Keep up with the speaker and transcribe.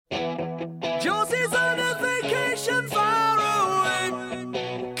Josie's on a vacation far away.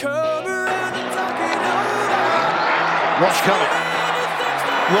 Come around and talk it over. Walsh coming.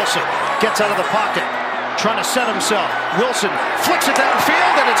 Wilson gets out of the pocket, trying to set himself. Wilson flicks it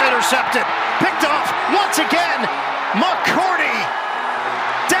downfield, and it's intercepted. Picked off once again. McCourty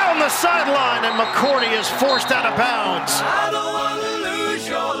down the sideline, and McCourty is forced out of bounds. I don't want to lose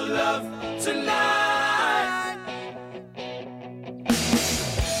your love tonight.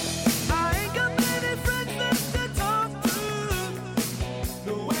 I ain't got many friends left to talk to.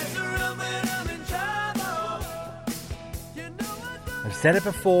 Nowhere to run when I'm in trouble. You know I I've said it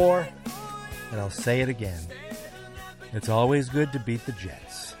before, and I'll say it again. It's always good to beat the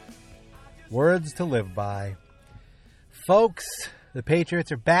Jets. Words to live by. Folks, the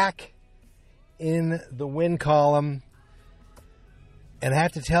Patriots are back in the win column. And I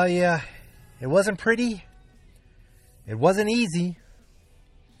have to tell you, it wasn't pretty. It wasn't easy.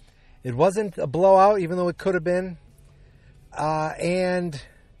 It wasn't a blowout, even though it could have been. And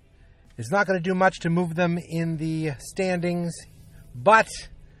it's not going to do much to move them in the standings. But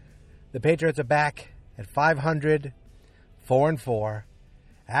the Patriots are back at 500, 4-4,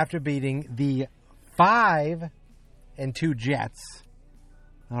 after beating the 5-2 Jets.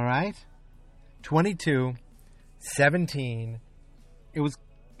 All right? 22-17.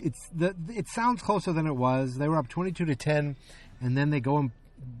 It sounds closer than it was. They were up 22-10, and then they go and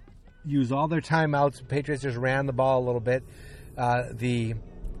use all their timeouts. The Patriots just ran the ball a little bit. The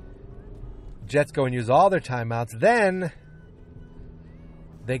Jets go and use all their timeouts. Then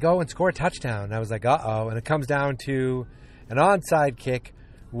they go and score a touchdown. I was like, uh-oh. And it comes down to an onside kick,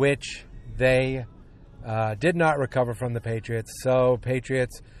 which they did not recover from the Patriots. So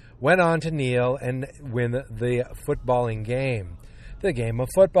Patriots went on to kneel and win the footballing game. The game of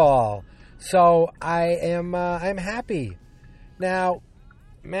football. So I'm happy. Now,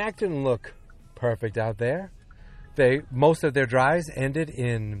 Mac didn't look perfect out there. Most of their drives ended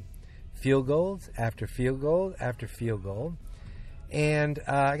in field goals after field goal after field goal. And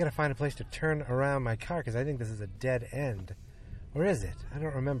I got to find a place to turn around my car because I think this is a dead end. Or is it? I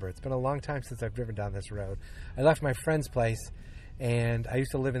don't remember. It's been a long time since I've driven down this road. I left my friend's place, and I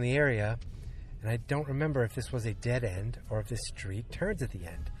used to live in the area, and I don't remember if this was a dead end or if this street turns at the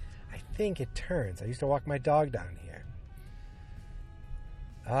end. I think it turns. I used to walk my dog down here.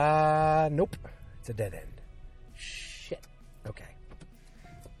 Nope. It's a dead end. Shit. Okay.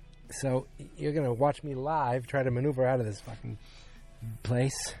 So you're going to watch me live try to maneuver out of this fucking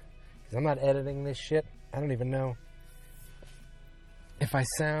place because I'm not editing this shit. I don't even know if I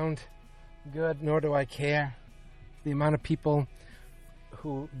sound good, nor do I care. The amount of people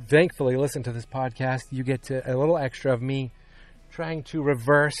who thankfully listen to this podcast, you get to a little extra of me trying to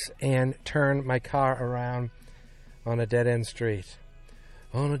reverse and turn my car around on a dead-end street.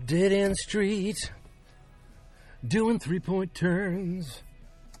 On a dead-end street, doing three-point turns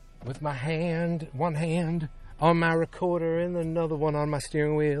with my hand, one hand on my recorder and another one on my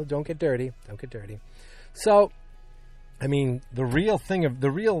steering wheel. Don't get dirty. Don't get dirty. So, I mean, the real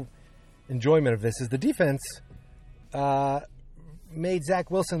enjoyment of this is the defense made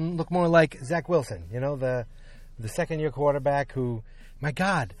Zach Wilson look more like Zach Wilson. You know, the second-year quarterback who, my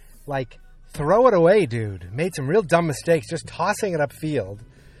God, like, throw it away, dude. Made some real dumb mistakes just tossing it upfield.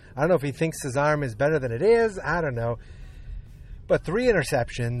 I don't know if he thinks his arm is better than it is. I don't know. But 3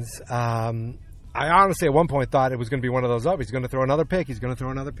 interceptions. I honestly at one point thought it was going to be one of those, he's going to throw another pick. He's going to throw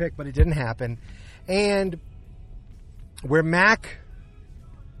another pick, but it didn't happen. And where Mac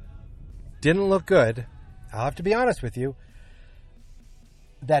didn't look good, I'll have to be honest with you,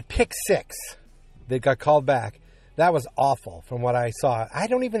 that pick 6 that got called back, that was awful from what I saw. I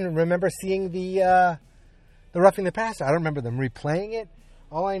don't even remember seeing the roughing the passer. I don't remember them replaying it.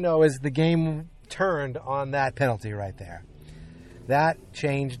 All I know is the game turned on that penalty right there. That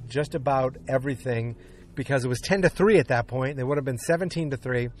changed just about everything because it was 10-3 at that point. They would have been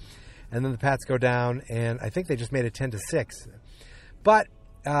 17-3, and then the Pats go down, and I think they just made it 10-6. But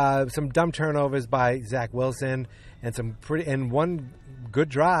some dumb turnovers by Zach Wilson, and one good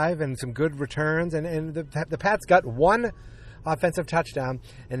drive, and some good returns, and the Pats got one offensive touchdown,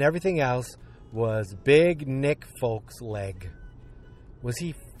 and everything else was Big Nick Folk's leg. Was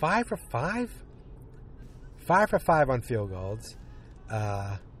he 5 for 5? 5 for 5 on field goals.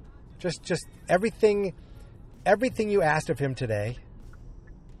 Just everything you asked of him today.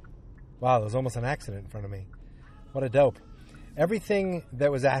 Wow, there was almost an accident in front of me. What a dope. Everything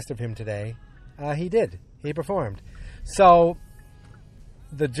that was asked of him today, he did. He performed. So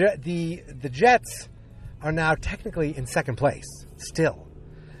the Jets are now technically in second place still,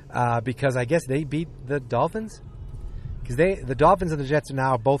 because I guess they beat the Dolphins. because the Dolphins and the Jets are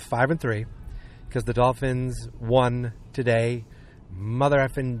now both 5-3 because the Dolphins won today. Mother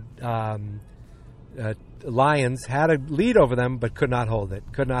effing Lions had a lead over them, but could not hold it.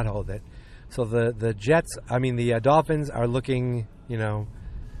 So the Dolphins are looking,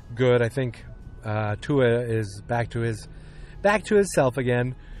 good. I think Tua is back to his self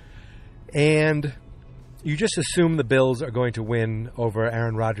again, and you just assume the Bills are going to win over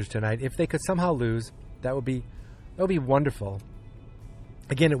Aaron Rodgers tonight. If they could somehow lose, that would be wonderful.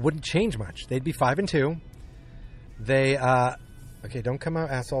 Again, it wouldn't change much. They'd be 5-2. They okay, don't come out,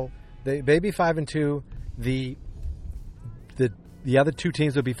 asshole. They'd be 5-2. The other two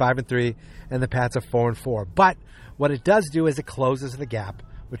teams would be 5-3, and the Pats are 4-4. But what it does do is it closes the gap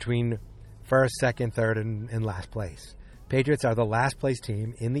between first, second, third, and last place. Patriots are the last place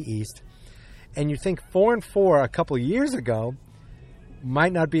team in the East, and you think 4-4 a couple years ago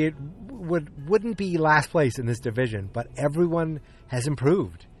wouldn't be last place in this division, but everyone has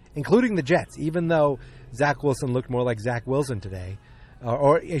improved, including the Jets. Even though Zach Wilson looked more like Zach Wilson today,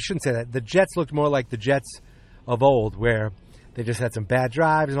 or I shouldn't say that. The Jets looked more like the Jets of old, where they just had some bad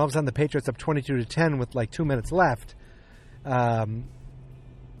drives, and all of a sudden the Patriots up 22-10 with like 2 minutes left.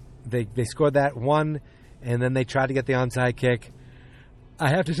 They scored that one, and then they tried to get the onside kick. I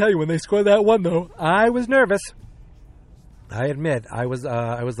have to tell you, when they scored that one, though, I was nervous. I admit, I was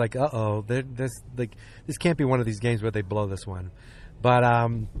like, uh-oh, this can't be one of these games where they blow this one. But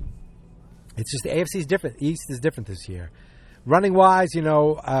it's just the AFC is different. East is different this year. Running wise,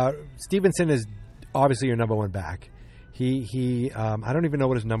 Stevenson is obviously your number one back. He I don't even know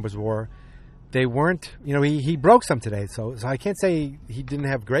what his numbers were. They weren't, he broke some today, so I can't say he didn't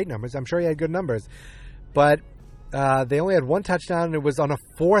have great numbers. I'm sure he had good numbers. But they only had one touchdown, and it was on a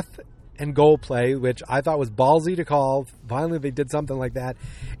 4th and goal play, which I thought was ballsy to call. Finally, they did something like that.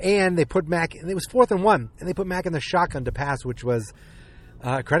 And they put Mac, and it was 4th and 1, and they put Mac in the shotgun to pass, which was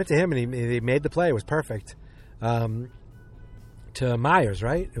credit to him, and he made the play. It was perfect. To Myers,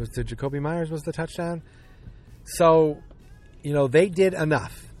 right? It was to Jacoby Myers was the touchdown. So, they did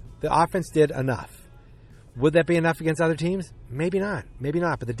enough. The offense did enough. Would that be enough against other teams? Maybe not.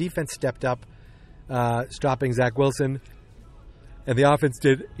 But the defense stepped up, stopping Zach Wilson. And the offense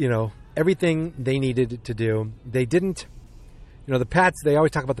did, everything they needed to do. They didn't, the Pats, they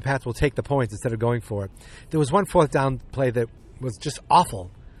always talk about the Pats will take the points instead of going for it. There was one 4th down play that was just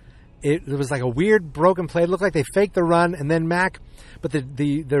awful. It was like a weird broken play. It looked like they faked the run, and then but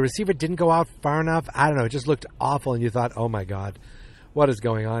the receiver didn't go out far enough. I don't know. It just looked awful, and you thought, oh my God, what is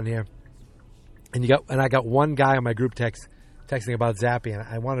going on here? And I got one guy on my group text texting about Zappy, and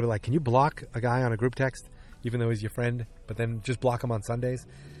I wanted to be like, can you block a guy on a group text, even though he's your friend, but then just block him on Sundays?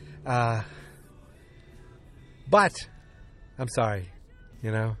 But I'm sorry,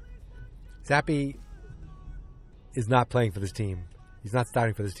 Zappy is not playing for this team. He's not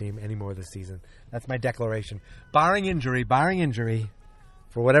starting for this team anymore this season. That's my declaration. Barring injury,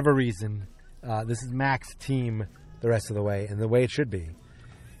 for whatever reason, this is Mac's team the rest of the way, and the way it should be.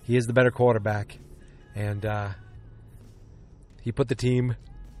 He is the better quarterback, and he put the team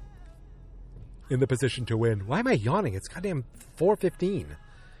in the position to win. Why am I yawning? It's goddamn 4:15.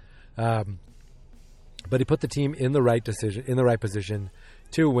 But he put the team in the right position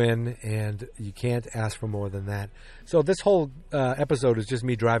to win, and you can't ask for more than that. So this whole episode is just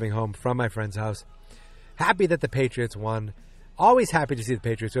me driving home from my friend's house. Happy that the Patriots won. Always happy to see the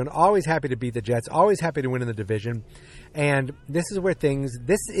Patriots win. Always happy to beat the Jets. Always happy to win in the division. And this is where things.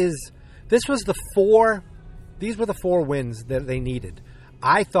 These were the 4 wins that they needed.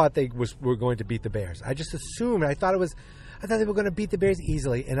 I thought they were going to beat the Bears. I just assumed. I thought they were going to beat the Bears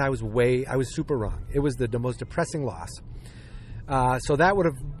easily, and I was super wrong. It was the most depressing loss. So that would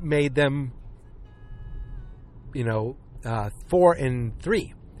have made them, 4-3,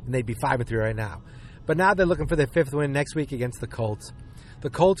 and they'd be 5-3 right now. But now they're looking for their 5th win next week against the Colts.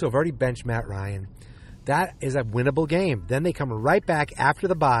 The Colts have already benched Matt Ryan. That is a winnable game. Then they come right back after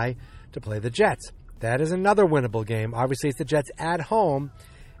the bye to play the Jets. That is another winnable game. Obviously, it's the Jets at home,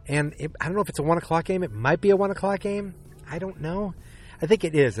 and I don't know if it's a 1 o'clock game. It might be a 1 o'clock game. I don't know. I think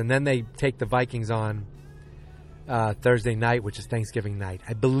it is. And then they take the Vikings on Thursday night, which is Thanksgiving night.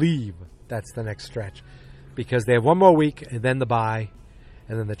 I believe that's the next stretch, because they have one more week, and then the bye,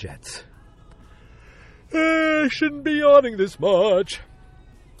 and then the Jets. I shouldn't be yawning this much.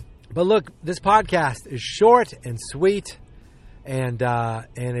 But look, this podcast is short and sweet, and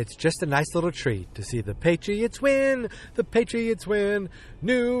it's just a nice little treat to see the Patriots win. The Patriots win.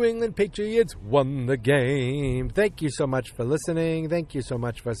 New England Patriots won the game. Thank you so much for listening. Thank you so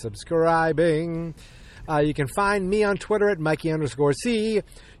much for subscribing. You can find me on Twitter at Mikey_C.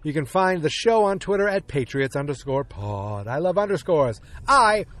 You can find the show on Twitter at Patriots_pod. I love underscores.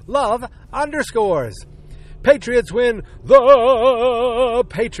 I love underscores. Patriots win. The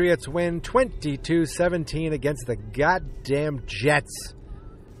Patriots win 22-17 against the goddamn Jets.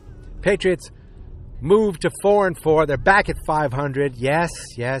 Patriots move to 4-4. They're back at 500. Yes.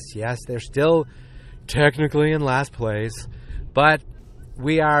 They're still technically in last place, but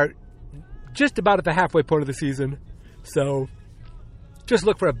we are just about at the halfway point of the season. So just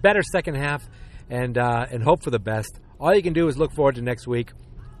look for a better second half and hope for the best. All you can do is look forward to next week.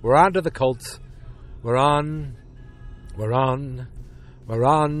 We're on to the Colts. We're on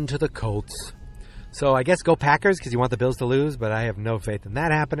to the Colts. So I guess go Packers because you want the Bills to lose, but I have no faith in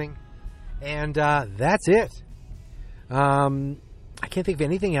that happening. And that's it. I can't think of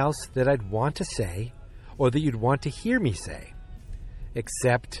anything else that I'd want to say or that you'd want to hear me say,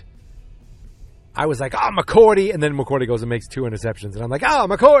 except I was like, McCourty, and then McCourty goes and makes 2 interceptions, and I'm like,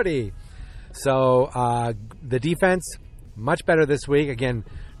 McCourty. So the defense, much better this week. Again,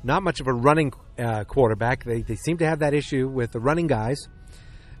 not much of a running quarterback. They seem to have that issue with the running guys.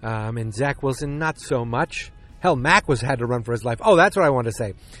 And Zach Wilson, not so much. Hell, Mac had to run for his life. Oh, that's what I wanted to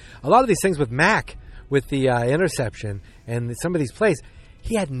say. A lot of these things with Mac, with the interception and some of these plays,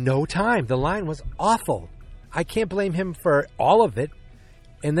 he had no time. The line was awful. I can't blame him for all of it.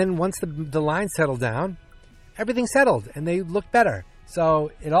 And then once the line settled down, everything settled, and they looked better. So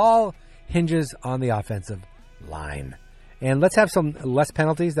it all hinges on the offensive line. And let's have some less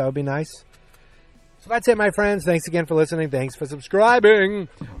penalties. That would be nice. So that's it, my friends. Thanks again for listening. Thanks for subscribing.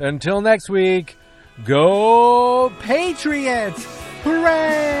 Until next week, go Patriots!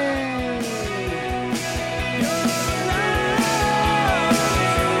 Hooray!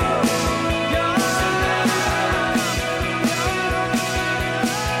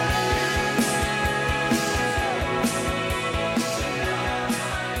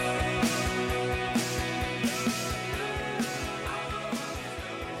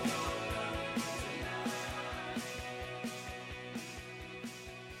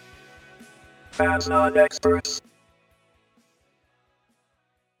 Fans not experts.